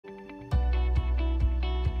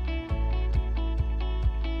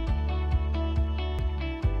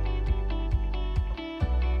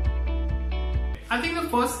I think the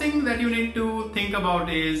first thing that you need to think about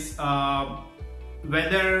is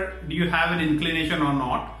whether do you have an inclination or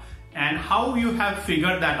not, and how you have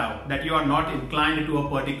figured that out, that you are not inclined to a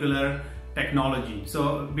particular technology.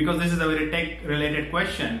 So because this is a very tech related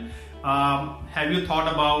question, have you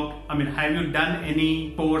thought about, have you done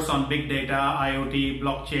any course on big data, IoT,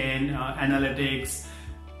 blockchain, analytics?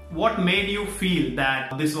 What made you feel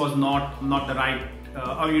that this was not the right,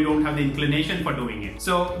 or you don't have the inclination for doing it?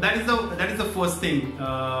 So that is the first thing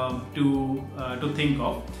to think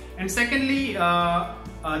of. And secondly,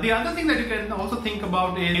 the other thing that you can also think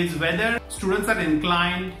about is whether students are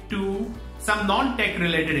inclined to some non-tech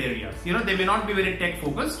related areas. They may not be very tech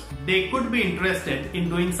focused. They could be interested in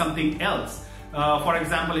doing something else. For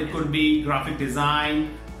example, it could be graphic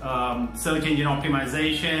design, search engine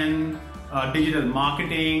optimization, digital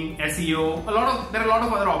marketing, SEO. There are a lot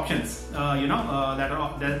of other options,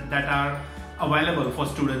 that are available for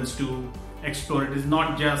students to explore. It is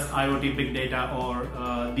not just IoT, big data, or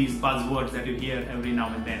these buzzwords that you hear every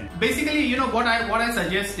now and then. Basically, what I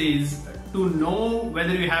suggest is to know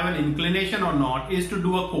whether you have an inclination or not is to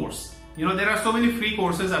do a course. There are so many free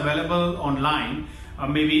courses available online.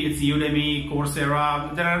 Maybe it's Udemy,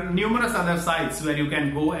 Coursera. There are numerous other sites where you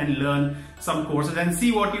can go and learn some courses and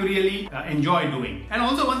see what you really enjoy doing. And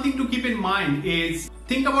also, one thing to keep in mind is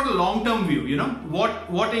think about a long-term view.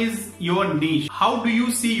 What is your niche? How do you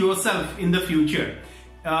see yourself in the future?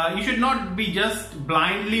 You should not be just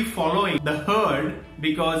blindly following the herd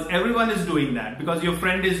because everyone is doing that, because your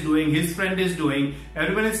friend is doing, his friend is doing,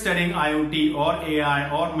 everyone is studying IoT or AI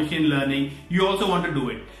or machine learning. You also want to do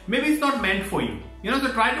it. Maybe it's not meant for you.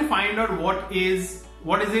 So try to find out what is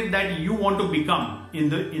it that you want to become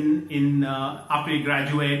after you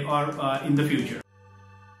graduate or in the future.